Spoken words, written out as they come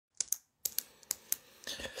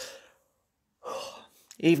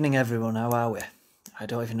Evening everyone, how are we? I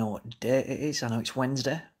don't even know what day it is. I know it's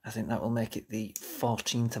Wednesday. I think that will make it the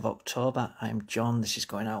 14th of October. I'm John, this is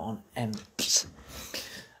going out on EMPS.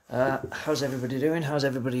 How's everybody doing? How's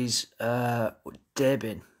everybody's day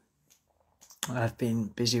been? I've been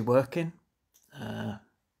busy working. And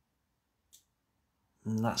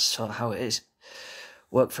that's sort of how it is.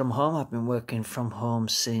 Work from home. I've been working from home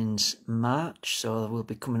since March, so we'll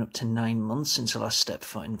be coming up to 9 months since I last stepped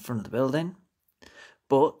foot in front of the building.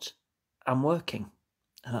 But I'm working,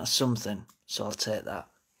 and that's something, so I'll take that.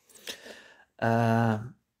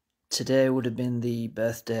 Today would have been the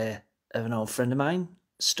birthday of an old friend of mine,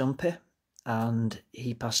 Stumpy, and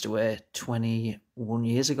he passed away 21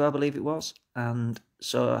 years ago, I believe it was. And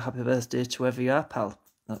so happy birthday to whoever you are, pal,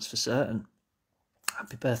 that's for certain.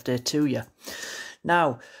 Happy birthday to you.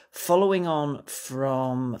 Now, following on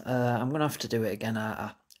from, I'm going to have to do it again,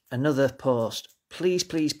 another post. Please,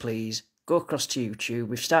 please, please, go across to YouTube.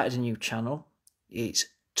 We've started a new channel. It's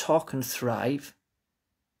Talk and Thrive,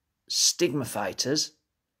 Stigma Fighters,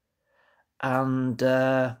 and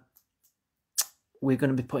we're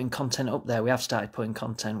going to be putting content up there. We have started putting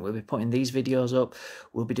content. We'll be putting these videos up.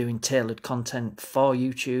 We'll be doing tailored content for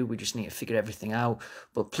YouTube. We just need to figure everything out.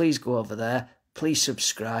 But please go over there. Please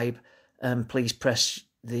subscribe. Please press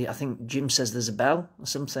the, I think Jim says there's a bell or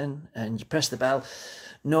something, and you press the bell,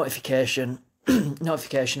 notification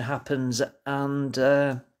happens, and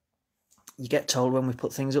you get told when we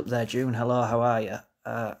put things up there. June, hello, how are you?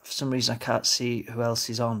 For some reason I can't see who else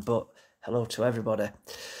is on, but hello to everybody.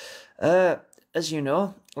 As you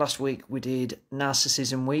know, last week we did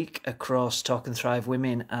Narcissism Week across Talk and Thrive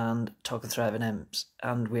Women and Talk and Thrive and EMPS,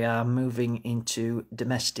 and we are moving into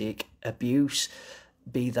domestic abuse,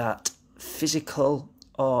 be that physical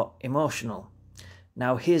or emotional.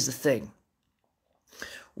 Now, here's the thing.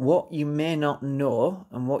 What you may not know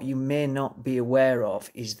and what you may not be aware of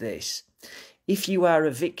is this. If you are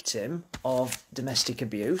a victim of domestic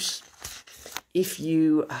abuse, if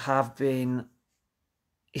there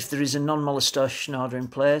is a non-molestation order in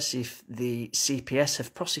place, if the CPS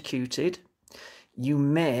have prosecuted, you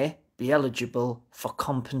may be eligible for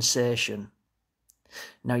compensation.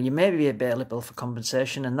 Now, you may be available for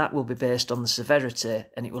compensation, and that will be based on the severity,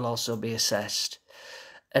 and it will also be assessed.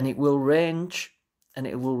 And it will range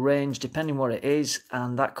depending what it is,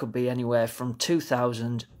 and that could be anywhere from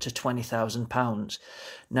 £2,000 to £20,000.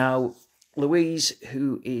 Now, Louise,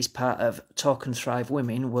 who is part of Talk and Thrive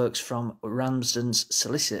Women, works from Ramsden's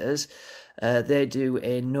Solicitors. They do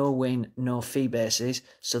a no-win, no-fee basis,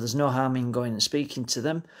 so there's no harm in going and speaking to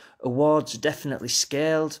them. Awards are definitely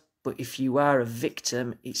scaled, but if you are a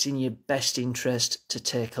victim, it's in your best interest to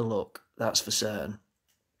take a look, that's for certain.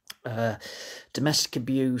 Domestic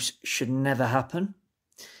abuse should never happen.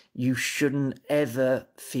 You shouldn't ever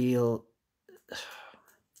feel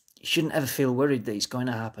worried that it's going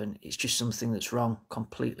to happen. It's just something that's wrong,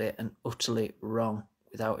 completely and utterly wrong,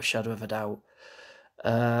 without a shadow of a doubt.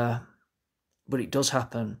 But it does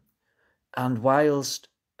happen. And whilst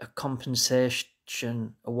a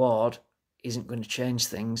compensation award isn't going to change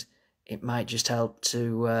things, it might just help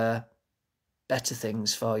to better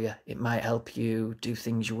things for you. It might help you do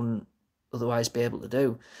things you wouldn't otherwise be able to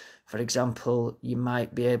do. For example, you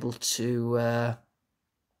might be able to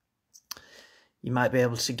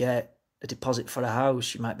get a deposit for a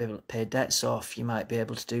house. You might be able to pay debts off. You might be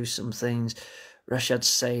able to do some things. Rashad's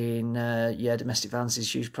saying, yeah, domestic violence is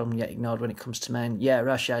a huge problem yet ignored when it comes to men. Yeah,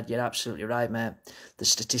 Rashad, you're absolutely right, mate. The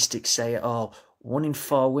statistics say it all. 1 in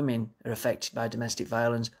 4 women are affected by domestic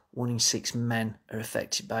violence. 1 in 6 men are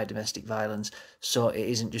affected by domestic violence. So it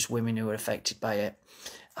isn't just women who are affected by it.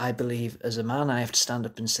 I believe as a man I have to stand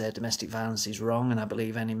up and say domestic violence is wrong, and I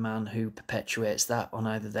believe any man who perpetuates that on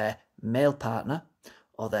either their male partner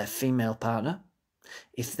or their female partner,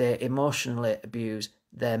 if they emotionally abuse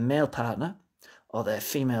their male partner or their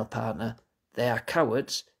female partner, they are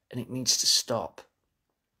cowards and it needs to stop.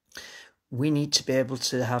 We need to be able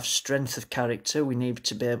to have strength of character. We need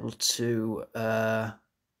to be able to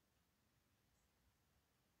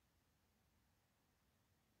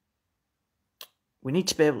we need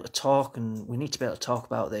to be able to talk, and we need to be able to talk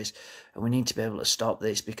about this, and we need to be able to stop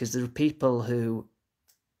this, because there are people who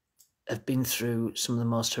have been through some of the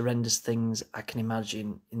most horrendous things I can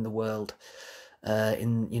imagine in the world. I've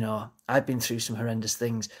been through some horrendous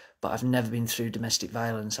things, but I've never been through domestic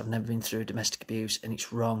violence. I've never been through domestic abuse, and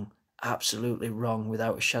it's wrong, absolutely wrong,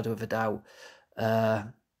 without a shadow of a doubt.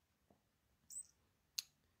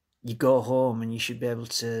 You go home and you should be able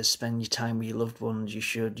to spend your time with your loved ones. You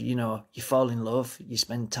should, you fall in love, you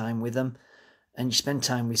spend time with them, and you spend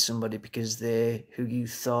time with somebody because they're who you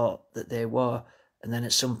thought that they were, and then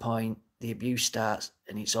at some point the abuse starts,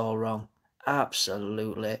 and it's all wrong.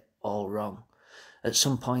 Absolutely all wrong. At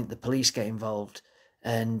some point, the police get involved,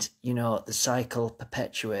 and, you know, the cycle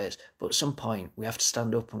perpetuates. But at some point, we have to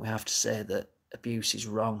stand up and we have to say that abuse is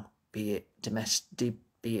wrong, be it domestic,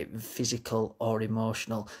 be it physical or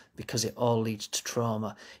emotional, because it all leads to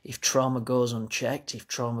trauma. If trauma goes unchecked, if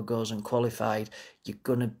trauma goes unqualified, you're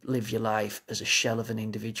going to live your life as a shell of an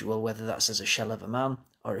individual, whether that's as a shell of a man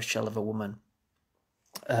or a shell of a woman.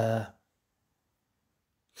 And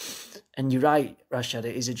you're right, Rashad,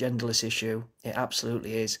 it is a genderless issue. It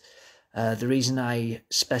absolutely is. The reason I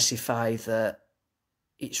specify that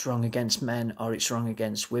it's wrong against men or it's wrong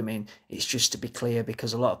against women, it's just to be clear,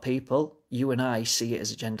 because a lot of people, you and I, see it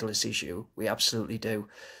as a genderless issue. We absolutely do.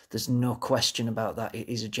 There's no question about that. It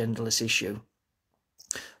is a genderless issue.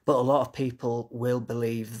 But a lot of people will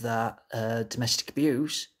believe that domestic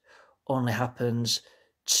abuse only happens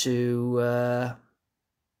to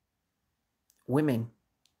women,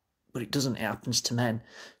 but it doesn't. It happens to men.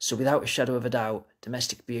 So without a shadow of a doubt,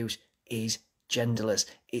 domestic abuse is genderless.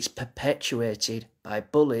 It's perpetuated by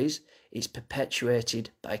bullies, it's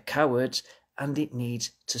perpetuated by cowards, and it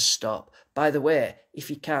needs to stop. By the way, if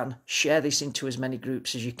you can, share this into as many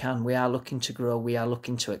groups as you can. We are looking to grow, we are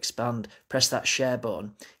looking to expand. Press that share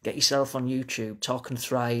button. Get yourself on YouTube, Talk and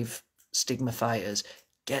Thrive Stigma Fighters.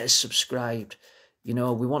 Get us subscribed. You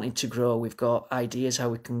know, we wanted to grow. We've got ideas how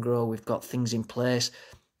we can grow. We've got things in place.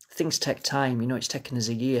 Things take time. You know, it's taken us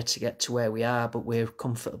a year to get to where we are, but we're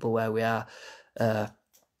comfortable where we are.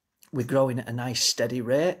 We're growing at a nice steady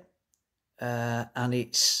rate, and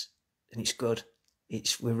it's good.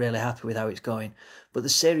 We're really happy with how it's going. But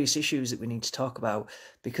there's serious issues that we need to talk about,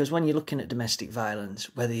 because when you're looking at domestic violence,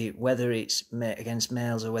 whether it's against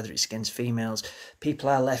males or whether it's against females, people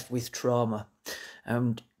are left with trauma.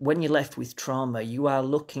 And when you're left with trauma, you are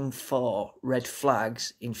looking for red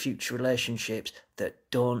flags in future relationships that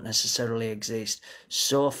don't necessarily exist.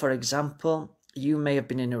 So, for example, you may have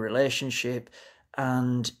been in a relationship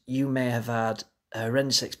and you may have had a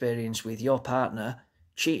horrendous experience with your partner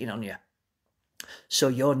cheating on you. So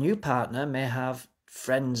your new partner may have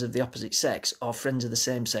friends of the opposite sex or friends of the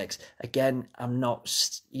same sex. Again, I'm not,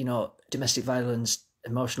 you know, domestic violence,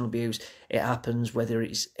 emotional abuse, it happens whether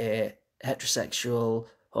it's a heterosexual,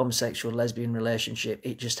 homosexual, lesbian relationship.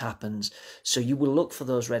 It just happens. So you will look for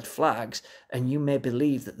those red flags, and you may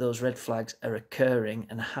believe that those red flags are occurring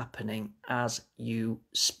and happening as you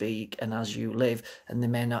speak and as you live, and they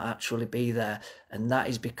may not actually be there. And that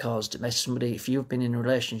is because if you've been in a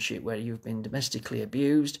relationship where you've been domestically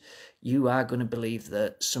abused, you are going to believe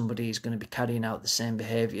that somebody is going to be carrying out the same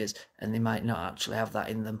behaviours, and they might not actually have that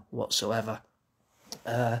in them whatsoever.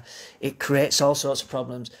 It creates all sorts of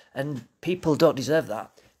problems, and people don't deserve that.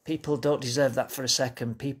 People don't deserve that for a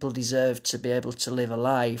second. People deserve to be able to live a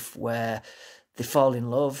life where they fall in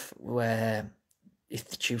love, where if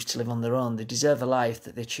they choose to live on their own, they deserve a life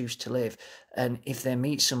that they choose to live. And if they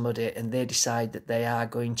meet somebody and they decide that they are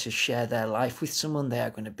going to share their life with someone, they are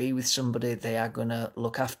going to be with somebody, they are going to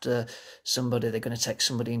look after somebody, they're going to take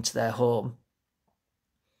somebody into their home,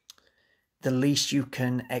 the least you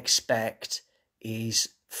can expect is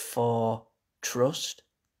for trust,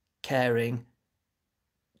 caring,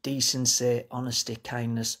 decency, honesty,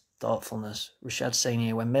 kindness, thoughtfulness. Rashad's saying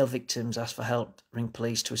here, when male victims ask for help, ring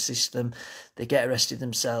police to assist them, they get arrested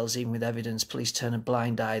themselves, even with evidence. Police turn a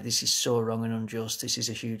blind eye. This is so wrong and unjust. This is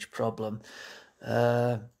a huge problem.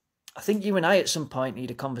 I think you and I at some point need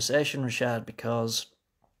a conversation, Rashad, because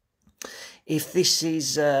if this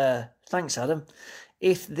is... thanks, Adam.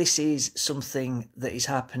 If this is something that is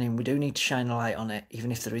happening, we do need to shine a light on it,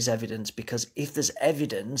 even if there is evidence, because if there's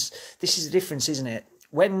evidence, this is the difference, isn't it?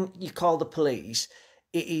 When you call the police,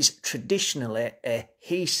 it is traditionally a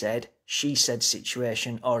he said, she said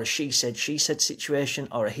situation, or a she said situation,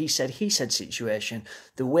 or a he said situation.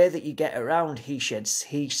 The way that you get around he said,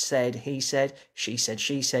 she said, he said, he said,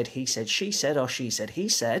 she said, or she said, he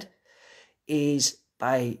said, is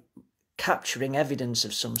by capturing evidence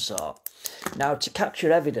of some sort. Now, to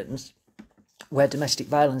capture evidence where domestic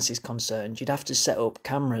violence is concerned, you'd have to set up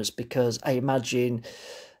cameras, because I imagine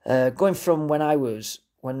going from when I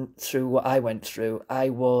went through what I went through, I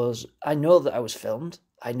know that I was filmed,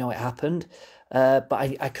 I know it happened, but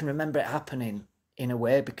I can remember it happening in a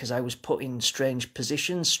way because I was put in strange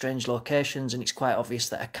positions, strange locations, and it's quite obvious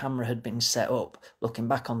that a camera had been set up looking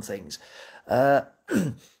back on things.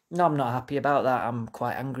 No, I'm not happy about that. I'm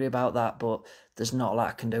quite angry about that, but there's not a lot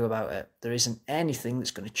I can do about it. There isn't anything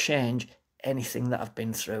that's going to change anything that I've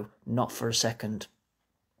been through, not for a second.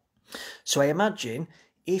 So I imagine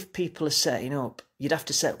if people are setting up, you'd have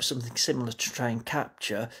to set up something similar to try and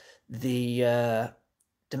capture the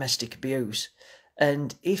domestic abuse.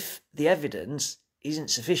 And if the evidence isn't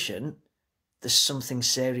sufficient, there's something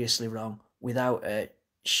seriously wrong, without a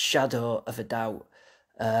shadow of a doubt.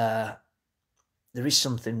 There is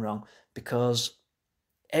something wrong, because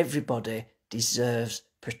everybody deserves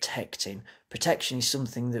protecting. Protection is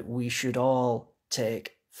something that we should all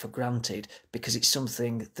take for granted, because it's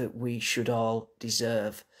something that we should all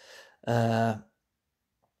deserve.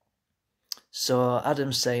 So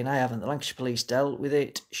Adam's saying, I haven't. The Lancashire Police dealt with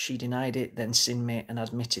it. She denied it, then seen me and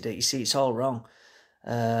admitted it. You see, it's all wrong.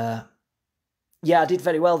 Yeah, I did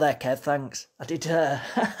very well there, Kev, thanks. I did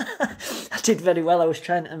I did very well. I was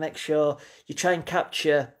trying to make sure you try and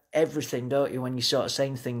capture everything, don't you, when you're sort of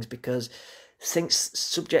saying things, because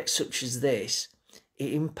subjects such as this,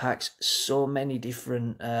 it impacts so many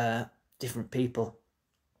different people.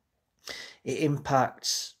 It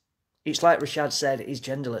impacts, it's like Rashad said, it is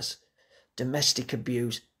genderless. Domestic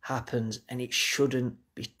abuse happens and it shouldn't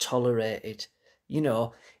be tolerated. You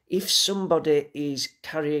know, if somebody is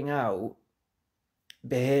carrying out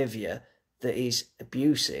behaviour that is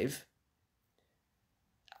abusive,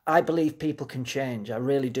 I believe people can change. I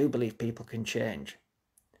really do believe people can change.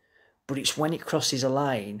 But it's when it crosses a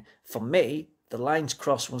line. For me, the line's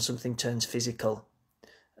crossed when something turns physical.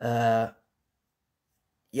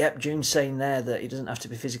 Yep, June's saying there that it doesn't have to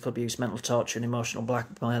be physical abuse, mental torture and emotional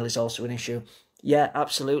blackmail is also an issue. Yeah,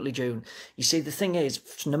 absolutely, June. You see, the thing is,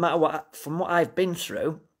 no matter what, from what I've been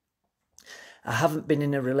through, I haven't been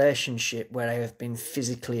in a relationship where I have been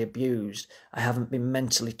physically abused. I haven't been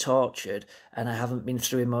mentally tortured, and I haven't been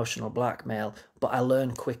through emotional blackmail. But I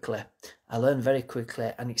learn quickly. I learn very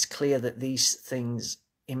quickly, and it's clear that these things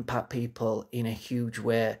impact people in a huge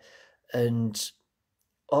way. And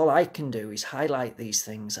all I can do is highlight these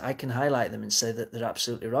things. I can highlight them and say that they're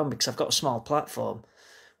absolutely wrong, because I've got a small platform.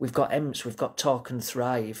 We've got EMS, we've got Talk and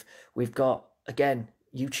Thrive, we've got, again,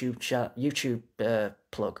 YouTube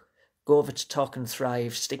plug. Go over to Talk and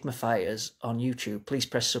Thrive Stigma Fighters on YouTube. Please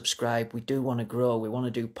press subscribe. We do want to grow. We want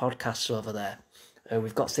to do podcasts over there.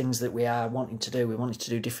 We've got things that we are wanting to do. We wanted to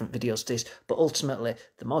do different videos to this. But ultimately,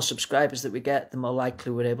 the more subscribers that we get, the more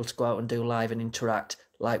likely we're able to go out and do live and interact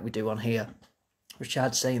like we do on here.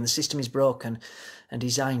 Richard saying the system is broken and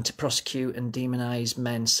designed to prosecute and demonise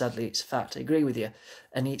men. Sadly, it's a fact. I agree with you.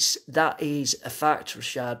 And that is a fact,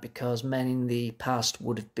 Richard, because men in the past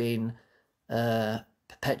would have been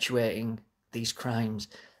perpetuating these crimes.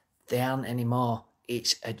 They aren't anymore.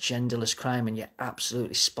 It's a genderless crime, and you're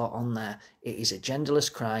absolutely spot on there. It is a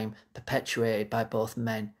genderless crime perpetuated by both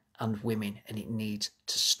men and women, and it needs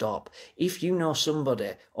to stop. If you know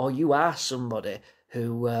somebody, or you are somebody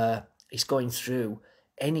who is going through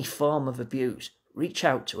any form of abuse, reach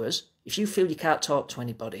out to us. If you feel you can't talk to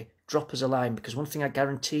anybody, drop us a line, because one thing I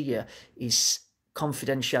guarantee you is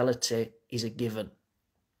confidentiality is a given.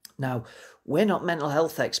 Now, we're not mental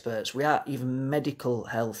health experts. We aren't even medical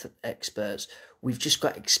health experts. We've just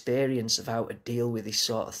got experience of how to deal with this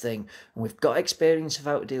sort of thing. And we've got experience of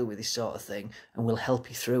how to deal with this sort of thing, and we'll help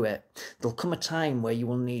you through it. There'll come a time where you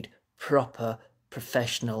will need proper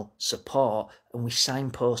professional support, and we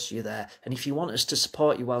signpost you there. And if you want us to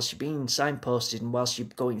support you whilst you're being signposted and whilst you're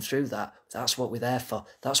going through that, that's what we're there for.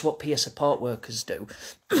 That's what peer support workers do.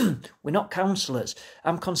 We're not counsellors.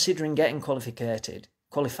 I'm considering getting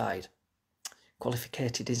qualified.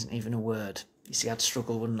 Qualificated isn't even a word. You see, I'd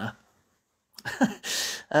struggle, wouldn't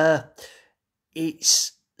I?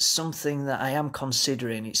 It's something that I am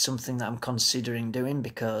considering. It's something that I'm considering doing,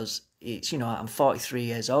 because it's, you know, I'm 43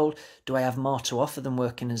 years old. Do I have more to offer than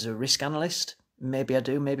working as a risk analyst? Maybe I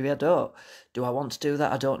do, maybe I don't. Do I want to do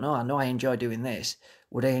that? I don't know. I know I enjoy doing this.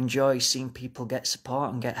 Would I enjoy seeing people get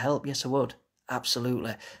support and get help? Yes, I would.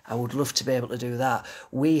 Absolutely. I would love to be able to do that.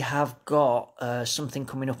 We have got something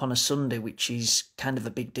coming up on a Sunday, which is kind of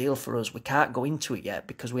a big deal for us. We can't go into it yet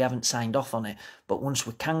because we haven't signed off on it. But once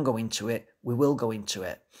we can go into it, we will go into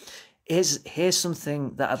it. Here's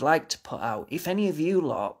something that I'd like to put out. If any of you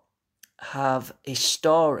lot have a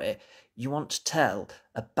story you want to tell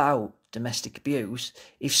about domestic abuse,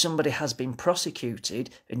 if somebody has been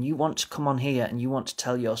prosecuted and you want to come on here and you want to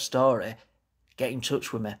tell your story, get in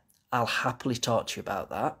touch with me. I'll happily talk to you about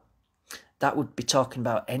that. That would be talking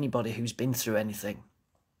about anybody who's been through anything.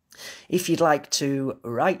 If you'd like to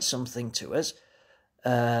write something to us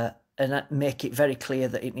and make it very clear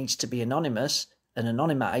that it needs to be anonymous and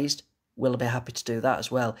anonymised, we'll be happy to do that as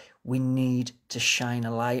well. We need to shine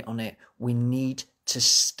a light on it. We need to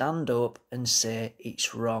stand up and say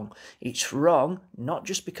it's wrong. It's wrong, not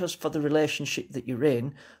just because for the relationship that you're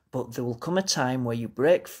in, but there will come a time where you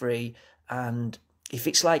break free, and if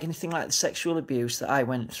it's like anything like the sexual abuse that I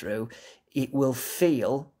went through, it will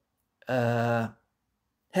feel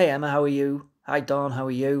Hey Emma, how are you? Hi Dawn, how are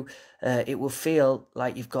you? It will feel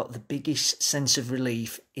like you've got the biggest sense of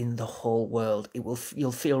relief in the whole world.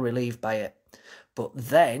 You'll feel relieved by it. But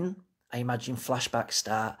then I imagine flashbacks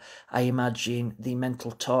start. I imagine the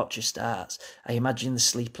mental torture starts. I imagine the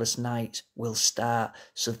sleepless nights will start.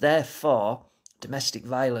 So therefore, domestic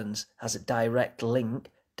violence has a direct link.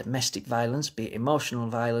 Domestic violence, be it emotional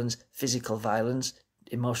violence, physical violence,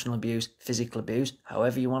 emotional abuse, physical abuse,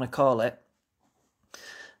 however you want to call it,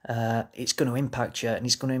 it's going to impact you, and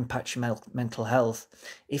it's going to impact your mental health.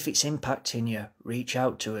 If it's impacting you, reach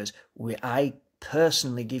out to us. I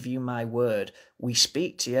personally give you my word. We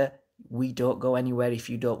speak to you. We don't go anywhere if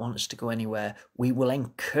you don't want us to go anywhere. We will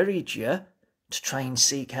encourage you to try and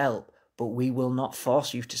seek help, but we will not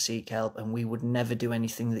force you to seek help, and we would never do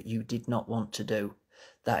anything that you did not want to do.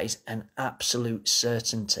 That is an absolute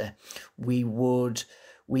certainty. We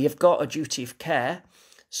have got a duty of care.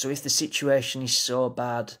 So if the situation is so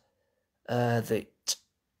bad that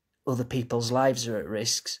other people's lives are at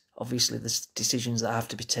risk, obviously there's decisions that have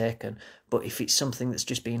to be taken. But if it's something that's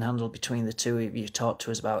just being handled between the two of you, talk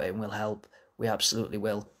to us about it and we'll help. We absolutely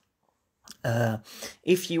will.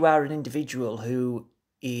 If you are an individual who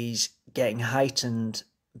is getting heightened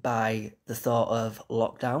by the thought of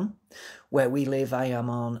lockdown, where we live, I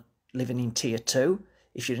am living in tier 2.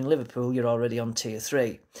 If you're in Liverpool, you're already on tier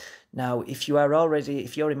 3. Now, if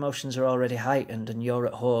your emotions are already heightened and you're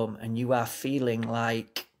at home and you are feeling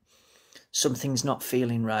like something's not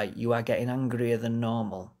feeling right, you are getting angrier than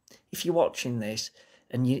normal. If you're watching this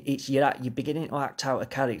and you're beginning to act out of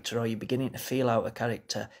character, or you're beginning to feel out of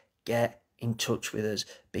character, get in touch with us,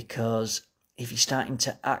 because if you're starting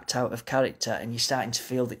to act out of character and you're starting to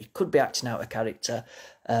feel that you could be acting out of character,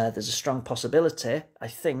 there's a strong possibility, I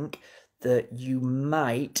think, that you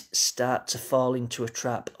might start to fall into a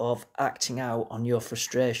trap of acting out on your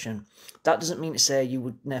frustration. That doesn't mean to say you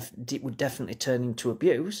would definitely turn into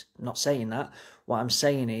abuse. I'm not saying that. What I'm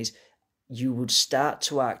saying is you would start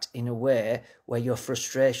to act in a way where your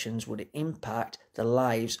frustrations would impact the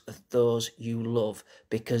lives of those you love,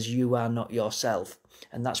 because you are not yourself.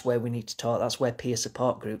 And that's where we need to talk. That's where peer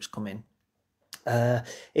support groups come in.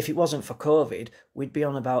 If it wasn't for COVID, we'd be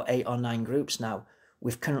on about 8 or 9 groups now.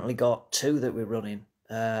 We've currently got 2 that we're running.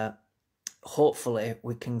 Hopefully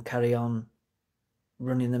we can carry on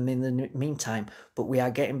running them in the meantime, but we are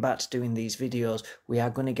getting back to doing these videos. We are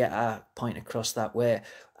going to get our point across that way.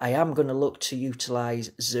 I am going to look to utilise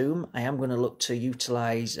Zoom. I am going to look to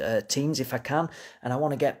utilise Teams if I can, and I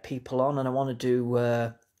want to get people on, and I want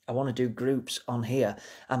to do groups on here.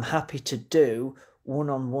 I'm happy to do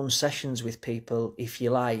one-on-one sessions with people if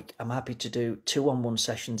you like. I'm happy to do 2-on-1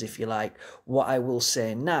 sessions if you like. What I will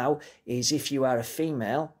say now is, if you are a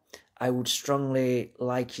female, I would strongly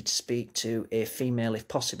like you to speak to a female if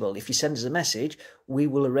possible. If you send us a message, we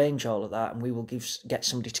will arrange all of that, and we will get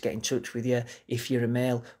somebody to get in touch with you. If you're a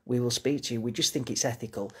male, we will speak to you. We just think it's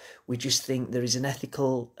ethical. We just think there is an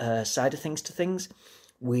ethical side of things to things.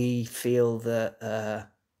 We feel that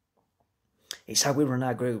it's how we run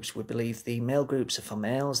our groups. We believe the male groups are for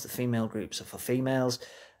males, the female groups are for females,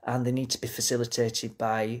 and they need to be facilitated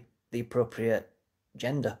by the appropriate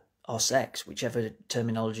gender or sex, whichever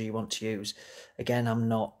terminology you want to use. Again, I'm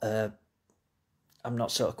not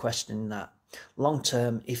sort of questioning that. Long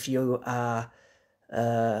term, if you are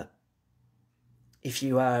an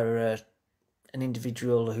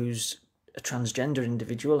individual who's a transgender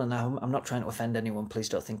individual, and I'm not trying to offend anyone, please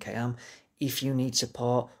don't think I am. If you need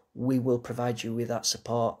support, we will provide you with that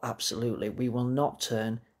support, absolutely. We will not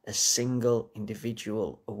turn a single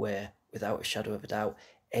individual away without a shadow of a doubt.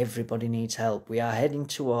 Everybody needs help. We are heading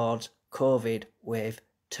towards COVID wave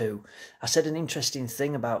 2. I said an interesting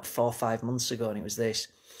thing about 4 or 5 months ago, and it was this.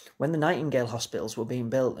 When the Nightingale hospitals were being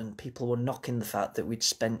built and people were knocking the fact that we'd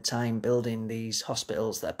spent time building these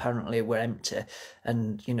hospitals that apparently were empty,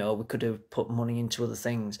 and, you know, we could have put money into other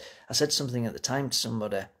things, I said something at the time to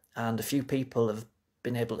somebody, and a few people have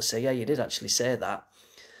been able to say, yeah, you did actually say that.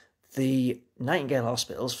 The Nightingale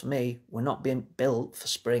hospitals, for me, were not being built for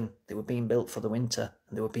spring. They were being built for the winter,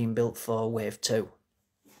 and they were being built for wave 2.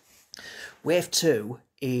 Wave 2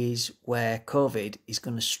 is where COVID is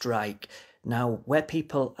going to strike. Now, where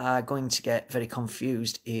people are going to get very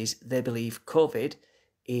confused is they believe COVID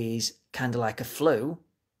is kind of like a flu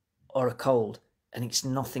or a cold, and it's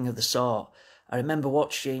nothing of the sort. I remember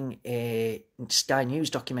watching a Sky News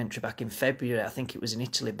documentary back in February, I think it was in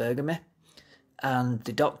Italy, Bergamo, and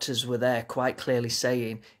the doctors were there quite clearly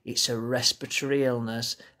saying it's a respiratory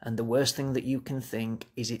illness, and the worst thing that you can think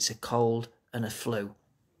is it's a cold and a flu.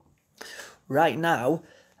 Right now,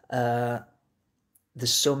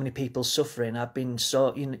 there's so many people suffering. I've been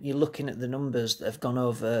so, you're looking at the numbers that have gone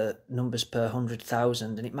over numbers per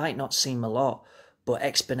 100,000, and it might not seem a lot, but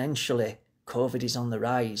exponentially, COVID is on the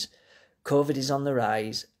rise. COVID is on the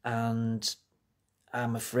rise, and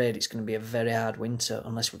I'm afraid it's going to be a very hard winter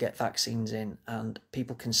unless we get vaccines in. And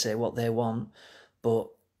people can say what they want, but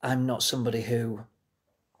I'm not somebody who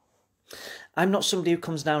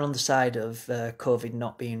comes down on the side of COVID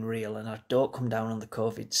not being real, and I don't come down on the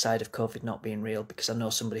COVID side of COVID not being real because I know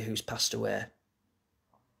somebody who's passed away.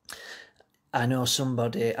 I'm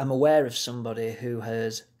aware of somebody who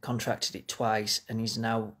has contracted it twice and is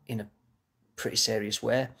now in a pretty serious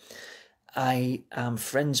way. I am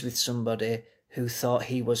friends with somebody who thought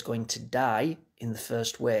he was going to die in the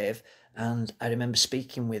first wave, and I remember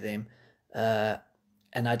speaking with him, and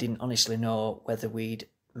I didn't honestly know whether we'd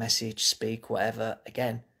message, speak, whatever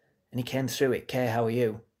again, and he came through it. Kay, how are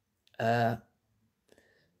you?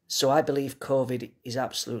 So I believe COVID is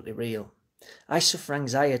absolutely real. I suffer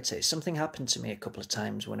anxiety. Something happened to me a couple of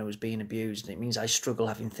times when I was being abused, and it means I struggle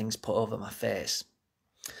having things put over my face.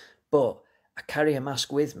 But I carry a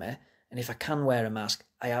mask with me, and if I can wear a mask,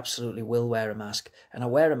 I absolutely will wear a mask. And I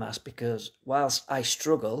wear a mask because whilst I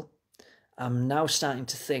struggle, I'm now starting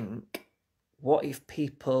to think, what if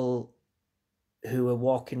people who are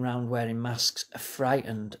walking around wearing masks are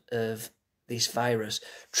frightened of this virus,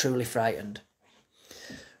 truly frightened?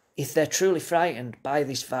 If they're truly frightened by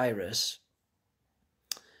this virus,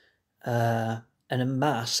 and a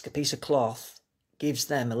mask, a piece of cloth, gives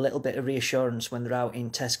them a little bit of reassurance when they're out in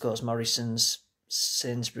Tesco's, Morrison's,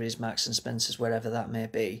 Sainsbury's, Marks and Spencer's, wherever that may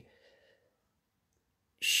be,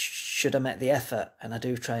 should I make the effort? And I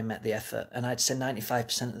do try and make the effort. And I'd say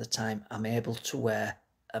 95% of the time I'm able to wear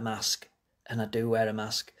a mask. And I do wear a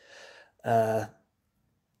mask.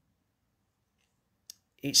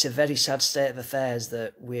 It's a very sad state of affairs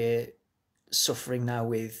that we're suffering now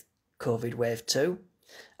with COVID wave 2.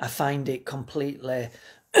 I find it completely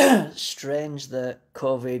strange that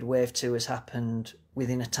COVID wave 2 has happened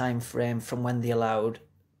within a time frame from when they allowed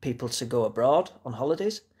people to go abroad on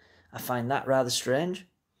holidays. I find that rather strange.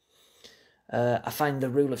 I find the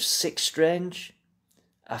rule of 6 strange.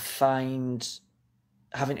 I find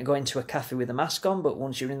having to go into a cafe with a mask on, but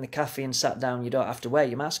once you're in the cafe and sat down, you don't have to wear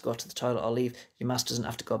your mask, go to the toilet or leave, your mask doesn't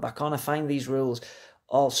have to go back on. I find these rules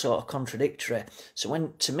all sort of contradictory. So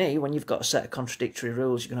when you've got a set of contradictory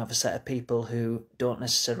rules, you're going to have a set of people who don't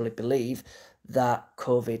necessarily believe that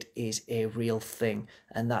COVID is a real thing,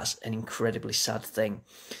 and that's an incredibly sad thing.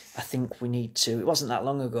 I think we need to, it wasn't that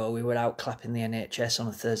long ago, we were out clapping the NHS on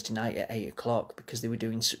a Thursday night at 8 o'clock because they were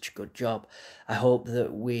doing such a good job. I hope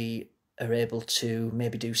that we are able to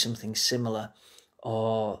maybe do something similar,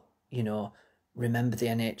 or, remember the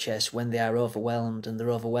NHS when they are overwhelmed, and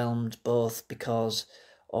they're overwhelmed both because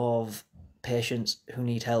of patients who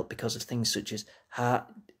need help because of things such as heart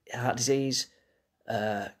disease,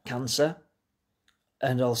 cancer,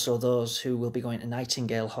 and also those who will be going to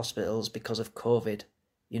Nightingale hospitals because of COVID.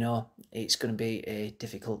 It's going to be a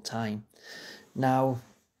difficult time. Now,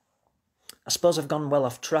 I suppose I've gone well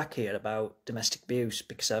off track here about domestic abuse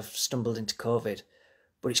because I've stumbled into COVID,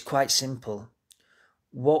 but it's quite simple.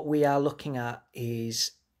 What we are looking at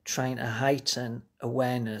is trying to heighten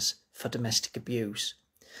awareness for domestic abuse.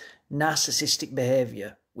 Narcissistic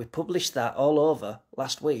behaviour. We published that all over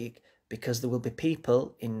last week because there will be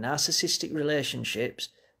people in narcissistic relationships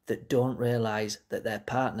that don't realise that their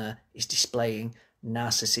partner is displaying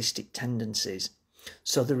narcissistic tendencies.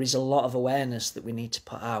 So there is a lot of awareness that we need to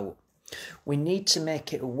put out. We need to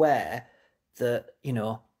make it aware that,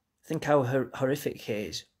 think how horrific it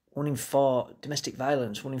is. 1 in 4 domestic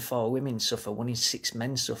violence, 1 in 4 women suffer, 1 in 6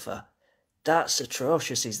 men suffer. That's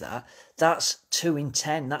atrocious, is that? That's 2 in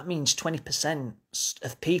 10. That means 20%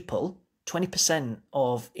 of people, 20%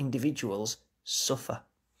 of individuals suffer.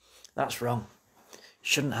 That's wrong. It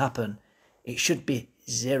shouldn't happen. It should be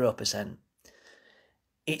 0%.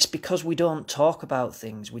 It's because we don't talk about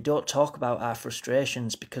things. We don't talk about our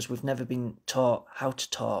frustrations because we've never been taught how to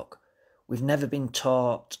talk. We've never been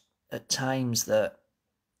taught at times that,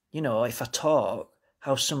 if I talk,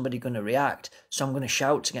 how's somebody going to react? So I'm going to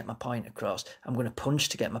shout to get my point across. I'm going to punch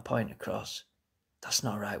to get my point across. That's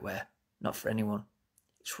not the right way. Not for anyone.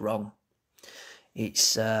 It's wrong.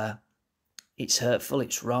 It's hurtful.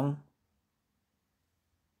 It's wrong.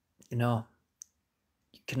 You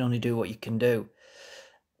can only do what you can do.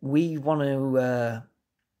 We want to...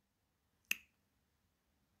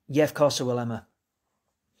 yeah, of course I will, Emma.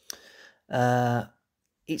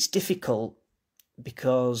 It's difficult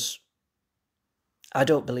because I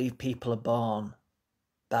don't believe people are born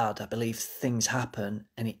bad. I believe things happen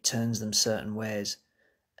and it turns them certain ways.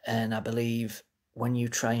 And I believe when you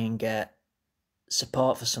try and get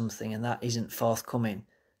support for something and that isn't forthcoming,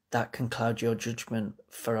 that can cloud your judgment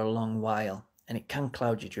for a long while, and it can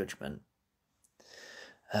cloud your judgment.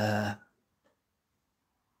 But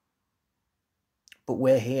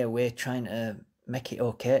we're here, we're trying to make it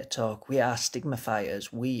okay to talk. We are stigma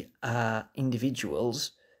fighters. We are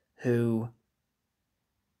individuals who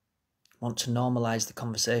want to normalise the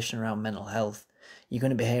conversation around mental health. You're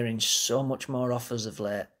going to be hearing so much more off us of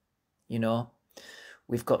late, you know.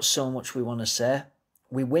 We've got so much we want to say.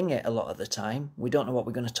 We wing it a lot of the time. We don't know what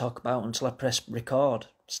we're going to talk about until I press record.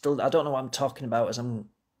 Still, I don't know what I'm talking about as I'm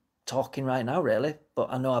talking right now, really. But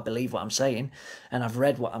I know I believe what I'm saying, and I've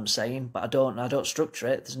read what I'm saying, but I don't structure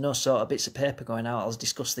it. There's no sort of bits of paper going out. I'll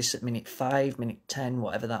discuss this at minute 5, minute 10,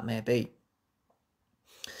 whatever that may be.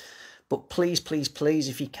 But please, please, please,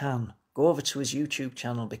 if you can, go over to his YouTube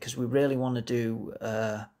channel, because we really want to do.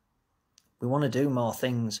 We want to do more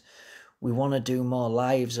things. We want to do more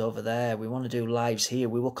lives over there. We want to do lives here.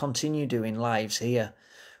 We will continue doing lives here.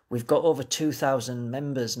 We've got over 2,000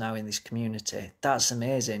 members now in this community. That's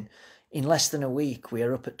amazing. In less than a week, we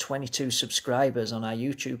are up at 22 subscribers on our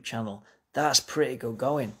YouTube channel. That's pretty good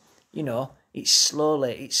going. You know, it's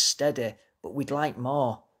slowly, it's steady, but we'd like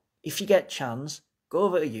more. If you get a chance, go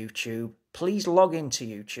over to YouTube. Please log into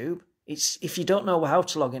YouTube. If you don't know how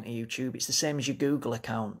to log into YouTube, it's the same as your Google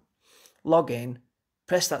account. Log in.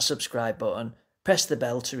 Press that subscribe button, press the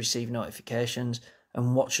bell to receive notifications,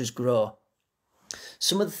 and watch us grow.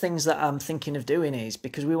 Some of the things that I'm thinking of doing is,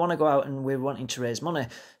 because we want to go out and we're wanting to raise money,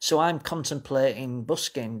 so I'm contemplating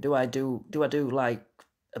busking. Do I do like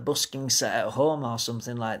a busking set at home or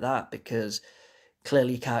something like that? Because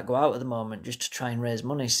clearly you can't go out at the moment, just to try and raise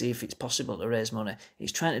money, see if it's possible to raise money.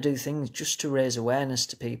 It's trying to do things just to raise awareness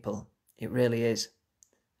to people. It really is.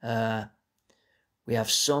 We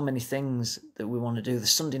have so many things that we want to do. The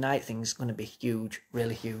Sunday night thing is going to be huge,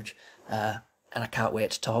 really huge. And I can't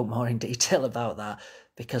wait to talk more in detail about that,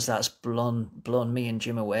 because that's blown me and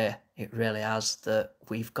Jim away. It really has, that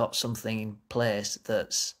we've got something in place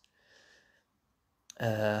that's...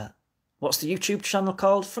 what's the YouTube channel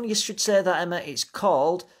called? Funny you should say that, Emma. It's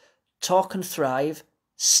called Talk and Thrive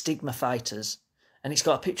Stigma Fighters. And it's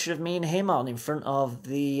got a picture of me and him on in front of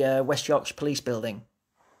the West Yorkshire Police Building.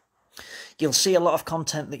 You'll see a lot of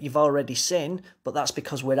content that you've already seen, but that's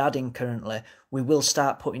because we're adding currently. We will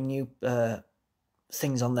start putting new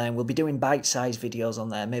things on there. We'll be doing bite-sized videos on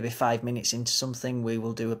there, maybe 5 minutes into something. We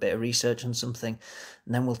will do a bit of research on something,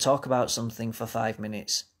 and then we'll talk about something for 5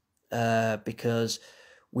 minutes, because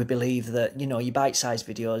we believe that, you know, your bite-sized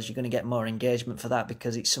videos, you're going to get more engagement for that,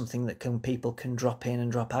 because it's something that people can drop in and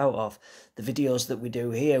drop out of. The videos that we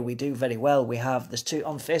do here, we do very well. There's two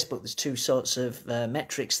on Facebook. There's two sorts of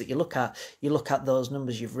metrics that you look at. You look at those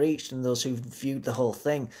numbers you've reached and those who've viewed the whole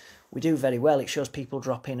thing. We do very well. It shows people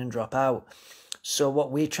drop in and drop out. So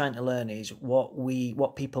what we're trying to learn is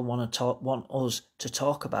what people want us to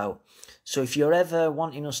talk about. So if you're ever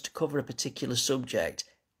wanting us to cover a particular subject,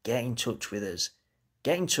 get in touch with us.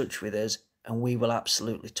 Get in touch with us, and we will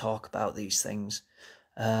absolutely talk about these things.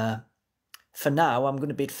 For now, I'm going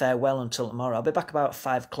to bid farewell until tomorrow. I'll be back about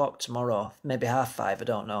 5 o'clock tomorrow, maybe 5:30, I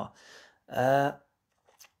don't know.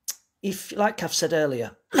 If, like I've said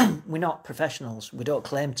earlier, we're not professionals. We don't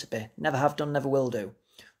claim to be. Never have done, never will do.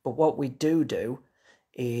 But what we do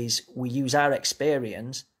is we use our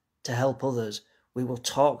experience to help others. We will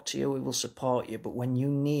talk to you, we will support you, but when you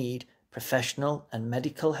need professional and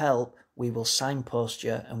medical help, we will signpost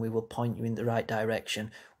you and we will point you in the right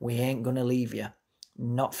direction. We ain't going to leave you.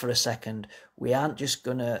 Not for a second. We aren't just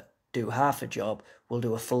going to do half a job. We'll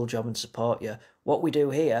do a full job and support you. What we do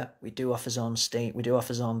here, we do off his own steam. We do off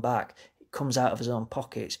his own back. It comes out of his own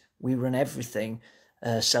pockets. We run everything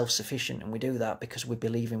self-sufficient, and we do that because we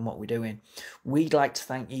believe in what we're doing. We'd like to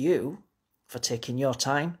thank you for taking your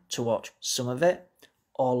time to watch some of it,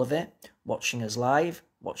 all of it, watching us live,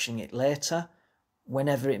 watching it later,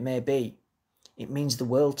 whenever it may be. It means the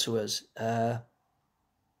world to us. It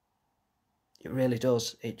really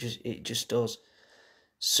does. It just does.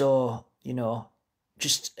 So, you know,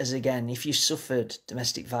 just as again, if you suffered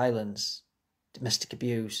domestic violence, domestic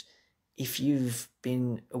abuse, if you've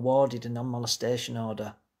been awarded a non-molestation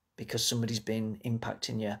order because somebody's been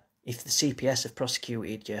impacting you, if the CPS have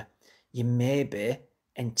prosecuted you, you may be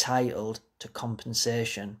entitled to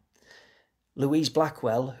compensation. Louise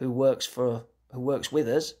Blackwell, who works with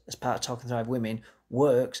us as part of Talk and Thrive Women,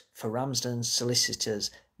 works for Ramsden's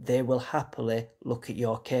solicitors. They will happily look at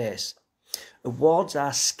your case. Awards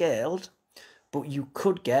are scaled, but you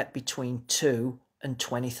could get between 2 and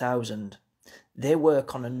 20,000. They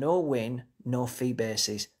work on a no-win, no-fee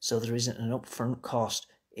basis, so there isn't an upfront cost.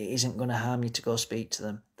 it isn't going to harm you to go speak to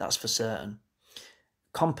them. That's for certain.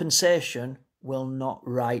 Compensation will not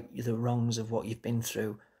right the wrongs of what you've been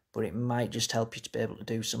through, but it might just help you to be able to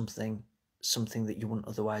do something that you wouldn't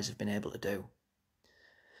otherwise have been able to do.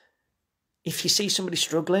 If you see somebody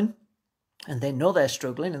struggling and they know they're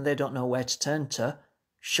struggling and they don't know where to turn to,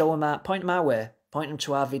 show them out, point them our way, point them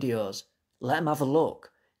to our videos, let them have a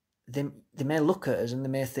look. They may look at us and they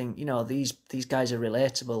may think, you know, these guys are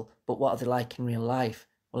relatable, but what are they like in real life?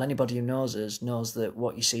 Well, anybody who knows us knows that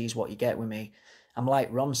what you see is what you get with me. I'm like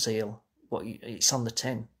Ron Seal. It's on the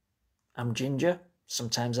tin. I'm ginger.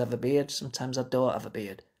 Sometimes I have a beard. Sometimes I don't have a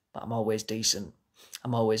beard. But I'm always decent.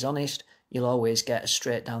 I'm always honest. You'll always get a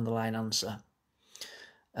straight down the line answer.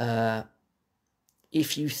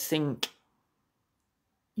 If you think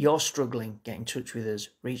you're struggling, get in touch with us.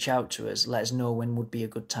 Reach out to us. Let us know when would be a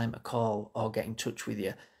good time to call or get in touch with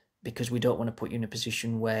you, because we don't want to put you in a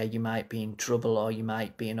position where you might be in trouble or it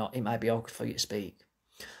might be awkward for you to speak.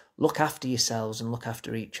 Look after yourselves and look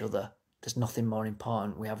after each other. There's nothing more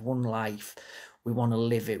important. We have one life. We want to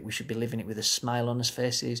live it. We should be living it with a smile on our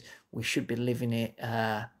faces. We should be living it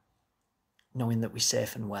knowing that we're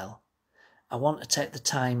safe and well. I want to take the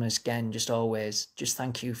time, again, just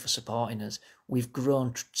thank you for supporting us. We've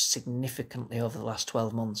grown significantly over the last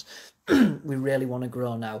 12 months. We really want to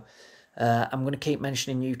grow now. I'm going to keep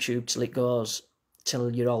mentioning YouTube till it goes,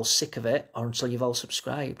 till you're all sick of it, or until you've all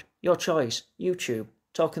subscribed. Your choice. YouTube.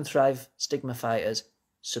 Talk and Thrive, Stigma Fighters.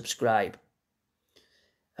 Subscribe.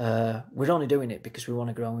 We're only doing it because we want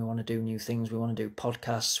to grow and we want to do new things. We want to do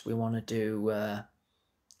podcasts. We want to do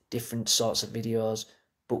different sorts of videos.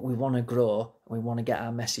 But we want to grow and we want to get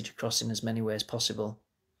our message across in as many ways possible.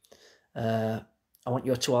 I want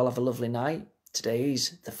you to all have a lovely night. Today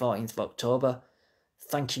is the 14th of October.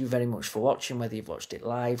 Thank you very much for watching, whether you've watched it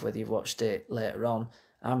live, whether you've watched it later on.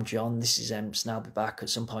 I'm John, this is Emps, and I'll be back at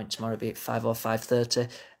some point tomorrow, be it 5 or 5:30.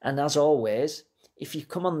 And as always, if you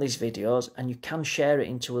come on these videos and you can share it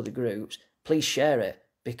into other groups, please share it,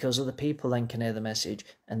 because other people then can hear the message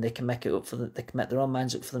and they can make it up they can make their own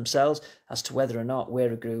minds up for themselves as to whether or not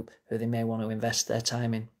we're a group who they may want to invest their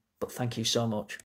time in. But thank you so much.